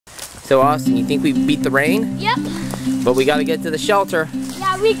So Austin, you think we beat the rain? Yep. But we got to get to the shelter.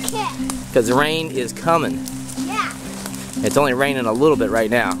 Yeah, we can. Because the rain is coming. Yeah. It's only raining a little bit right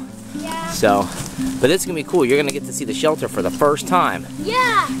now. Yeah. So, but it's going to be cool. You're going to get to see the shelter for the first time.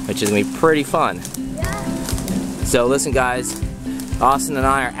 Yeah. Which is going to be pretty fun. Yeah. So listen guys, Austin and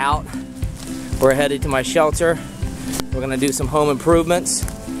I are out. We're headed to my shelter. We're going to do some home improvements.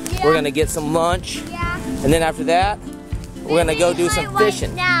 Yeah. We're going to get some lunch. Yeah. And then after that, we're going to go do some fishing.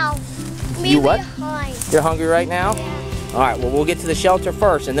 Right now. You what? Behind. You're hungry right now? Yeah. Alright, well we'll get to the shelter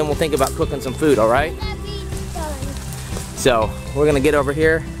first and then we'll think about cooking some food, alright? So, we're going to get over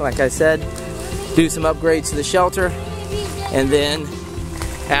here, like I said, do some upgrades to the shelter, and then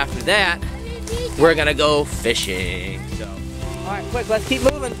after that, we're going to go fishing. So, alright, quick, let's keep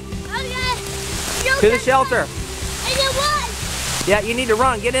moving. Okay. To the shelter. And it was. Yeah, you need to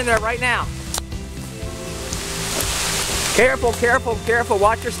run. Get in there right now. Careful, careful, careful.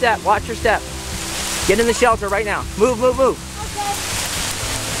 Watch your step, watch your step. Get in the shelter right now. Move, move, move. Okay.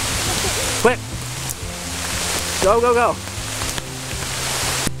 Quick. Go, go, go.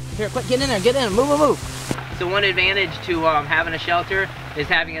 Here, quick, get in there, get in, move, move, move. So one advantage to having a shelter is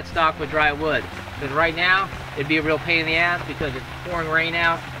having it stocked with dry wood. Because right now, it'd be a real pain in the ass because it's pouring rain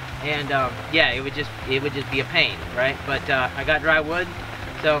out. And yeah, it would just be a pain, right? But I got dry wood,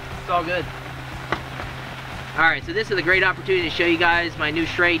 so it's all good. All right, so this is a great opportunity to show you guys my new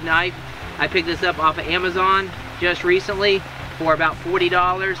Schrade knife. I picked this up off of Amazon just recently for about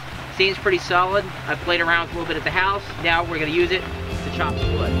 $40. Seems pretty solid. I played around with a little bit at the house. Now we're gonna use it to chop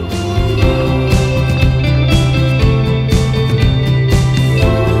some wood.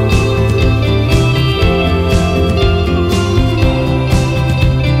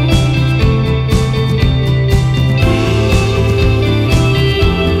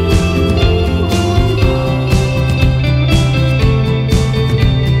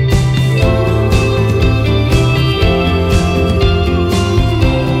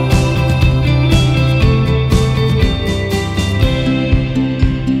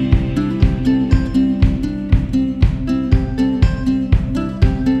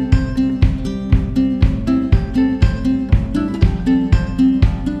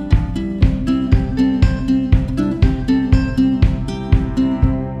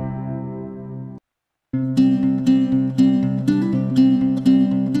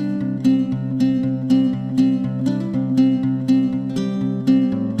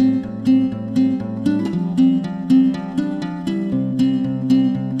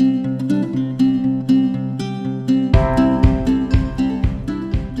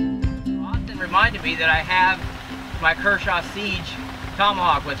 Reminded me that I have my Kershaw Siege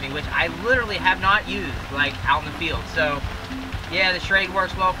tomahawk with me, which I literally have not used like out in the field. So yeah, the Schrade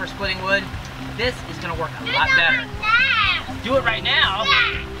works well for splitting wood. This is gonna work a lot better. Do it right now?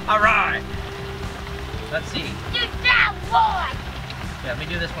 Yeah. All right. Let's see. Do that one. Yeah, let me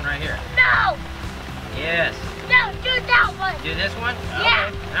do this one right here. No. Yes. No, do that one. Do this one?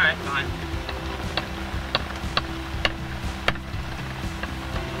 Yeah. Okay. All right, fine.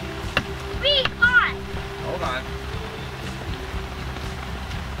 Be hot. Hold on.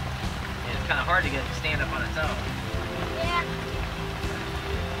 Yeah, it's kind of hard to get it to stand up on its own. Yeah.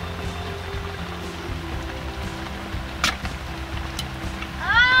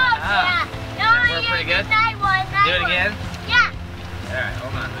 Oh, yeah. No, Work pretty good? That one, Do it again? Yeah. Alright,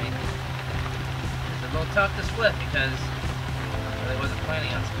 hold on. It's a little tough to split because I really wasn't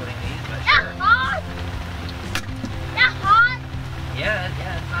planning on splitting these, but sure. That hot? That hot? Yeah,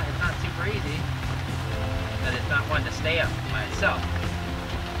 it's not super easy. But it's not one to stay up by itself.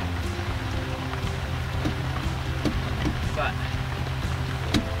 But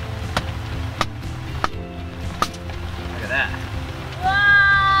look at that. Whoa,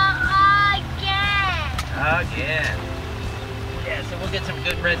 Again. Yeah, so we'll get some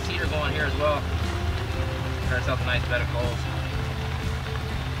good red cedar going here as well. Get ourselves a nice bed of coals.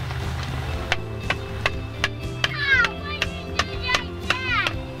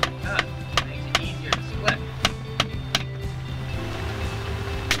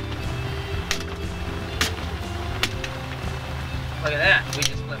 Look at that. We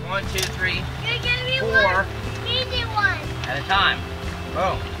just split 1, 2, 3, 4 easy one. at a time.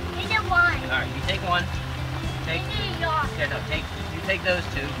 Boom. Easy one. Alright, you take one. Take yeah, no, you take those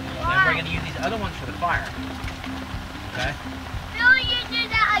two. And we're gonna use these other ones for the fire. Okay? Will you do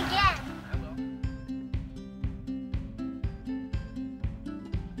that again? I will.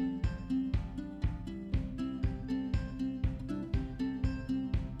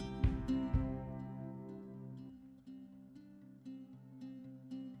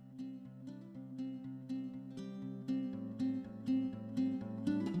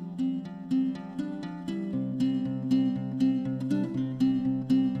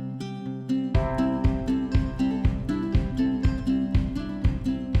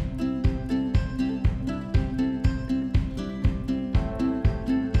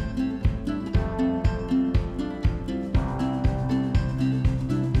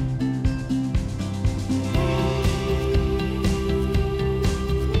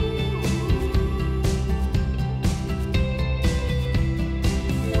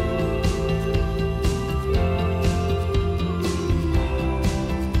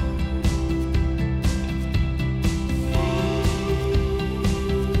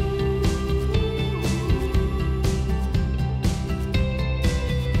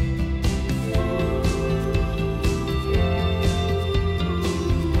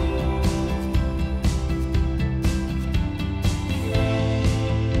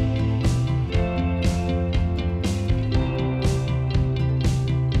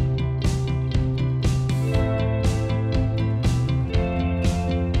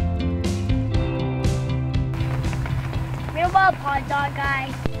 hot dog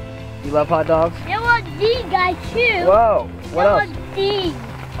guy. You love hot dogs? There was these guys too. Whoa, what else? There was these.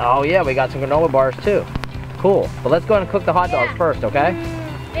 Oh yeah, we got some granola bars too. Cool. But let's go ahead and cook the hot dogs first, okay?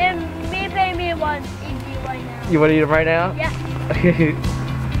 Me want to eat you right now. You want to eat them right now? Yeah.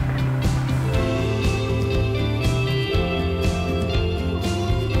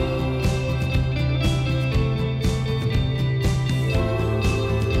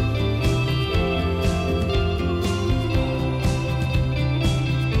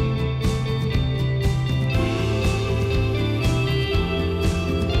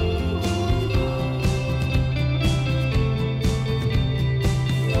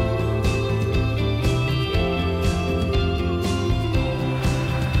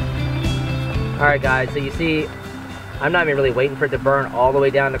 Alright guys, so you see, I'm not even really waiting for it to burn all the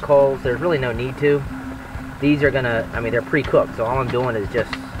way down to coals. There's really no need to. These are gonna, I mean, they're pre-cooked, so all I'm doing is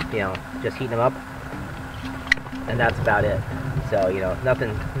just, you know, just heating them up. And that's about it. So, you know,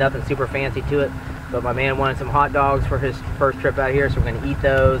 nothing super fancy to it. But my man wanted some hot dogs for his first trip out here, so we're gonna eat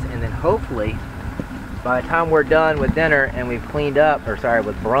those, and then hopefully, by the time we're done with dinner and we've cleaned up, or sorry,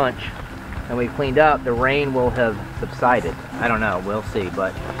 with brunch, and we've cleaned up, the rain will have subsided. I don't know, we'll see.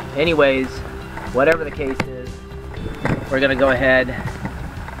 But anyways, whatever the case is, we're gonna go ahead,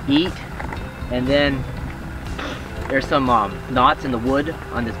 eat, and then there's some knots in the wood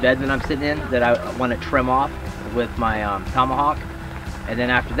on this bed that I'm sitting in that I want to trim off with my tomahawk. And then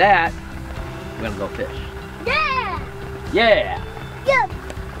after that, we're gonna go fish. Yeah! Yeah! Yeah!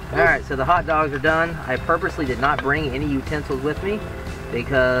 Alright, so the hot dogs are done. I purposely did not bring any utensils with me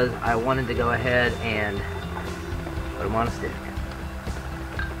because I wanted to go ahead and put them on a stick.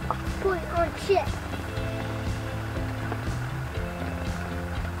 Put it on shit.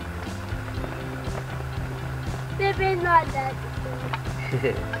 Maybe not that.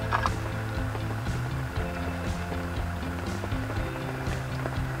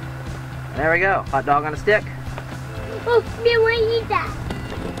 There we go, hot dog on a stick. Oh, me want to eat that.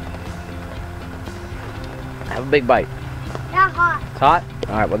 Have a big bite. That's hot. It's hot?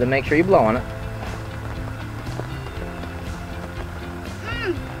 Alright, well then make sure you blow on it.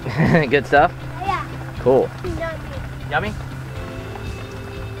 Good stuff? Yeah. Cool. Yummy. Yummy?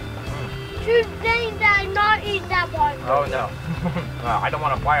 Two things that I not eat that one. Oh no. I don't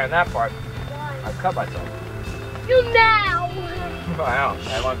want to fire on that part. Why? I cut myself. You now. I know.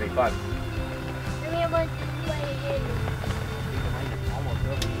 That won't be fun. I mean, I want to play it.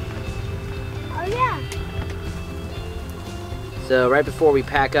 Oh yeah. So right before we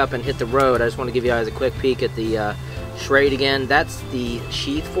pack up and hit the road, I just want to give you guys a quick peek at the Schrade again. That's the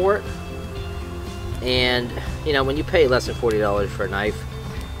sheath for it. And you know, when you pay less than $40 for a knife,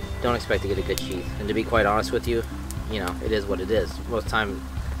 don't expect to get a good sheath. And to be quite honest with you, you know, it is what it is. Most time,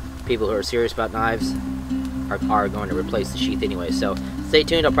 people who are serious about knives are going to replace the sheath anyway. So stay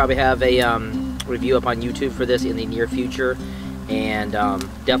tuned. I'll probably have a review up on YouTube for this in the near future, and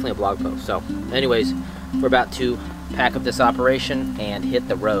definitely a blog post. So anyways, we're about to pack up this operation and hit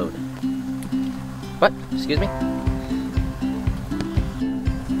the road. What? Excuse me?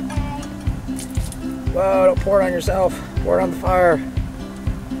 Whoa, don't pour it on yourself. Pour it on the fire.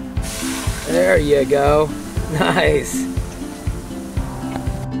 There you go. Nice.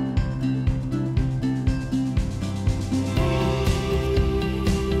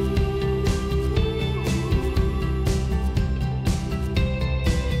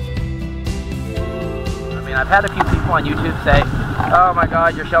 I've had a few people on YouTube say, oh my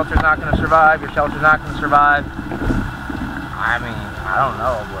god, your shelter's not going to survive, your shelter's not going to survive. I mean, I don't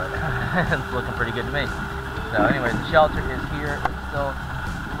know, but it's looking pretty good to me. So anyways, the shelter is here, it's still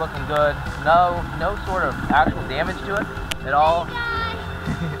looking good. No sort of actual damage to it at all.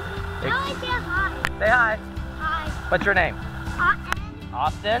 Hey guys. Say hi. Say hi. Hi. What's your name? Austin.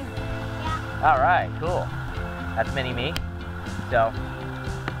 Austin? Yeah. Alright, cool. That's mini-me. So,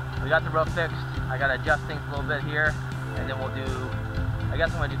 we got the roof fixed. I gotta adjust things a little bit here, and then we'll do, I guess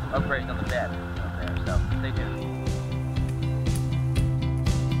I'm gonna do some upgrades on the bed up there, so stay tuned.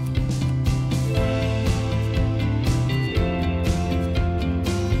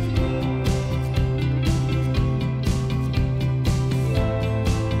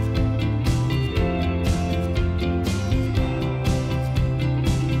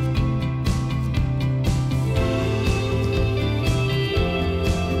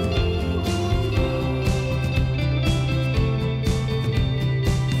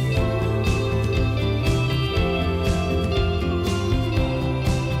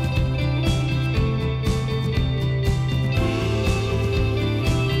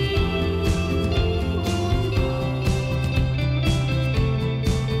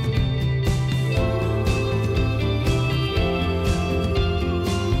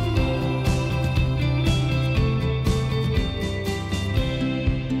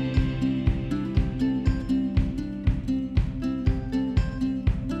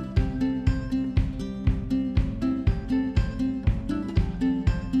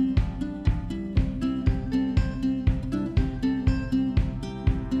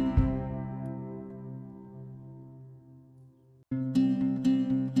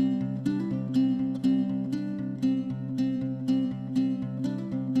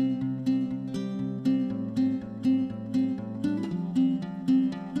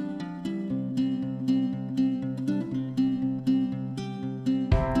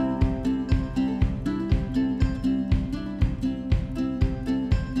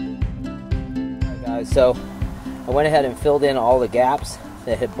 So I went ahead and filled in all the gaps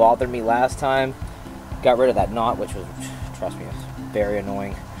that had bothered me last time. Got rid of that knot, which was, trust me, it's very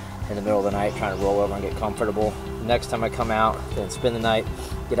annoying in the middle of the night trying to roll over and get comfortable. Next time I come out, then spend the night,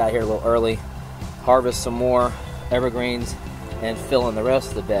 get out here a little early, harvest some more evergreens, and fill in the rest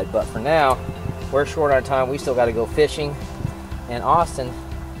of the bed. But for now, we're short on time. We still got to go fishing. And Austin,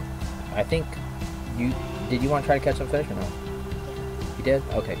 I think did you want to try to catch some fish or no? You did?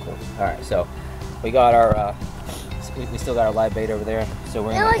 Okay, cool. All right, so we got our we still got our live bait over there. So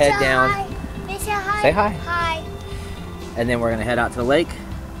we're gonna head down. Say hi. Hi. And then we're gonna head out to the lake,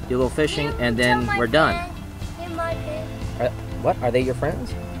 do a little fishing, and then we're done. What? Are they your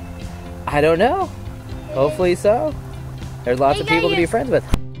friends? I don't know. Hopefully so. There's lots of people to be friends with.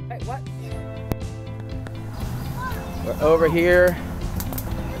 Hey, what? We're over here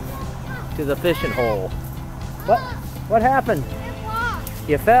to the fishing hole. What? What happened?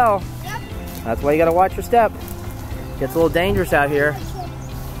 You fell? Yep. That's why you gotta watch your step. Gets a little dangerous out here.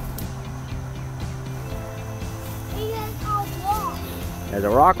 There's a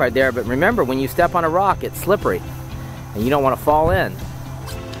rock right there, but remember, when you step on a rock, it's slippery, and you don't want to fall in.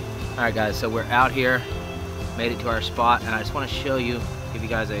 All right, guys, so we're out here, made it to our spot, and I just want to show you, give you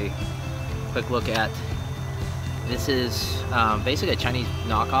guys a quick look at, this is basically a Chinese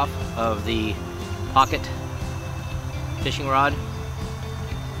knockoff of the pocket fishing rod,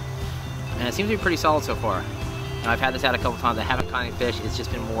 and it seems to be pretty solid so far. Now, I've had this out a couple times. I haven't caught any fish. It's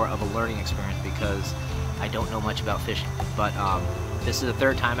just been more of a learning experience because I don't know much about fishing, but this is the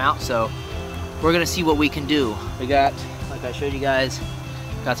third time out, so we're gonna see what we can do. We got, like I showed you guys,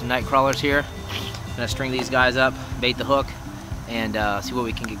 got some night crawlers here. Gonna string these guys up, bait the hook, and see what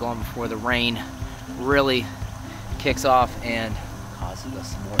we can get going before the rain really kicks off and causes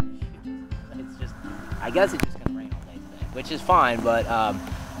us some more issues. It's just, I guess it's just gonna rain all day today, which is fine, but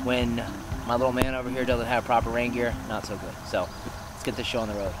when my little man over here doesn't have proper rain gear, not so good. So let's get this show on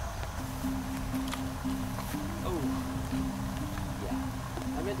the road.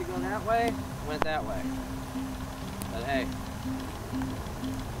 I meant to go that way, went that way. But hey,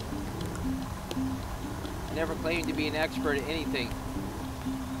 I never claimed to be an expert at anything.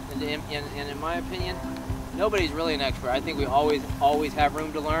 And in my opinion, nobody's really an expert. I think we always have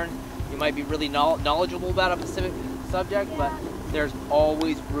room to learn. You might be really knowledgeable about a specific subject, but there's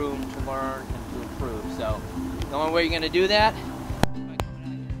always room to learn and to improve. So the only way you're going to do that,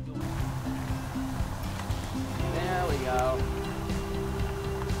 there we go.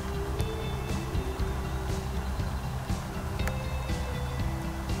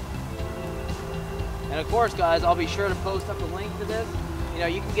 And of course, guys, I'll be sure to post up the link to this. You know,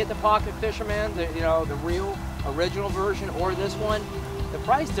 you can get the Pocket Fisherman, the real original version, or this one. The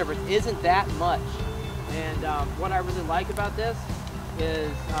price difference isn't that much. And what I really like about this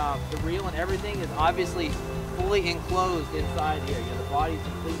is the reel and everything is obviously fully enclosed inside here. You know, the body's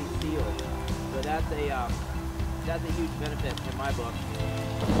completely sealed. So that's a huge benefit in my book.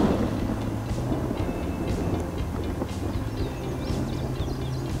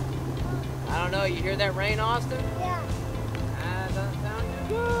 I don't know, you hear that rain, Austin? Yeah. That doesn't sound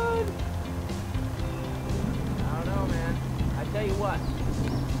too good. I don't know, man. I tell you what,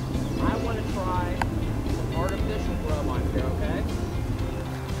 I want to try some artificial grub on here, okay?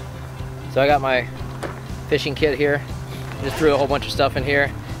 So I got my fishing kit here. Just threw a whole bunch of stuff in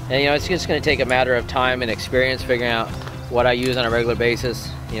here. And you know, it's just going to take a matter of time and experience figuring out what I use on a regular basis.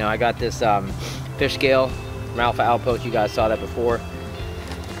 You know, I got this fish scale from Outpost. You guys saw that before.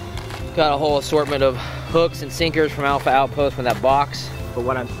 Got a whole assortment of hooks and sinkers from Outpost from that box. But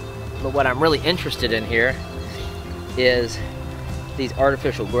what I'm really interested in here is these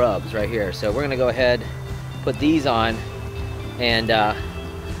artificial grubs right here. So we're gonna go ahead, put these on, and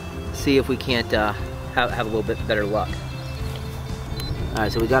see if we can't have a little bit better luck. All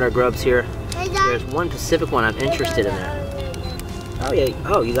right, so we got our grubs here. There's one specific one I'm interested in there. Oh yeah,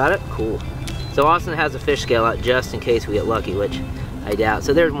 oh, you got it? Cool. So Austin has a fish scale out just in case we get lucky, which I doubt.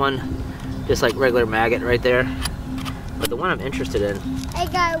 So there's one, just like regular maggot right there. But the one I'm interested in. I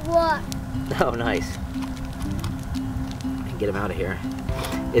got what? Oh, nice. Get him out of here.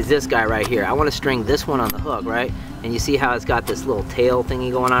 Is this guy right here. I want to string this one on the hook, right? And you see how it's got this little tail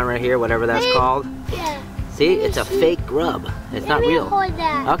thingy going on right here, whatever that's called? Yeah. See, it's a fake grub. It's not real. Hold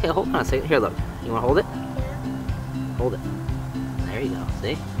that. Okay, hold on a second. Here, look. You want to hold it? Yeah. Hold it. There you go.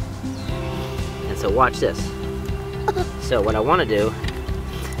 See? And so watch this. So what I want to do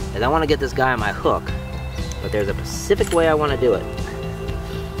is I want to get this guy on my hook, but there's a specific way I want to do it.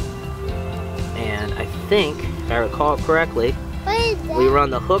 And I think, if I recall correctly, we run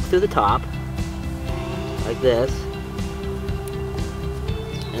the hook through the top, like this,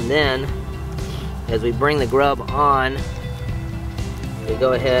 and then as we bring the grub on, we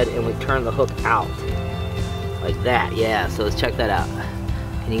go ahead and we turn the hook out. Like that, yeah, so let's check that out.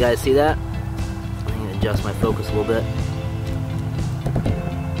 Can you guys see that? I'm gonna adjust my focus a little bit.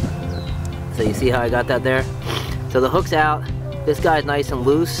 So you see how I got that there? So the hook's out, this guy's nice and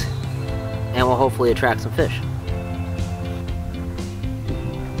loose, and will hopefully attract some fish.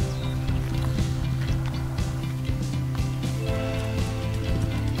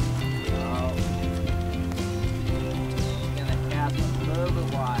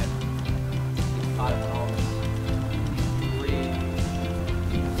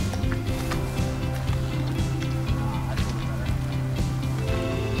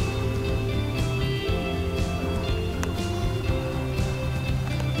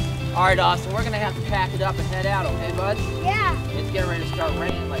 Alright, Austin, we're gonna have to pack it up and head out, okay, bud? Yeah. It's getting ready to start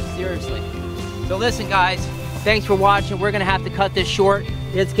raining, like seriously. So listen, guys, thanks for watching. We're gonna have to cut this short.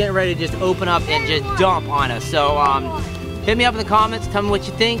 It's getting ready to just open up and just dump on us. So hit me up in the comments, tell me what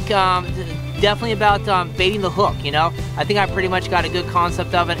you think. Definitely about baiting the hook, you know? I think I pretty much got a good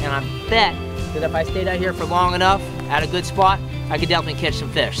concept of it, and I bet that if I stayed out here for long enough at a good spot, I could definitely catch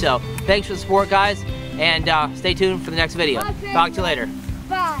some fish. So thanks for the support, guys, and stay tuned for the next video. Talk to you later.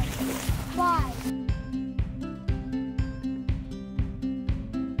 Bye. Bye.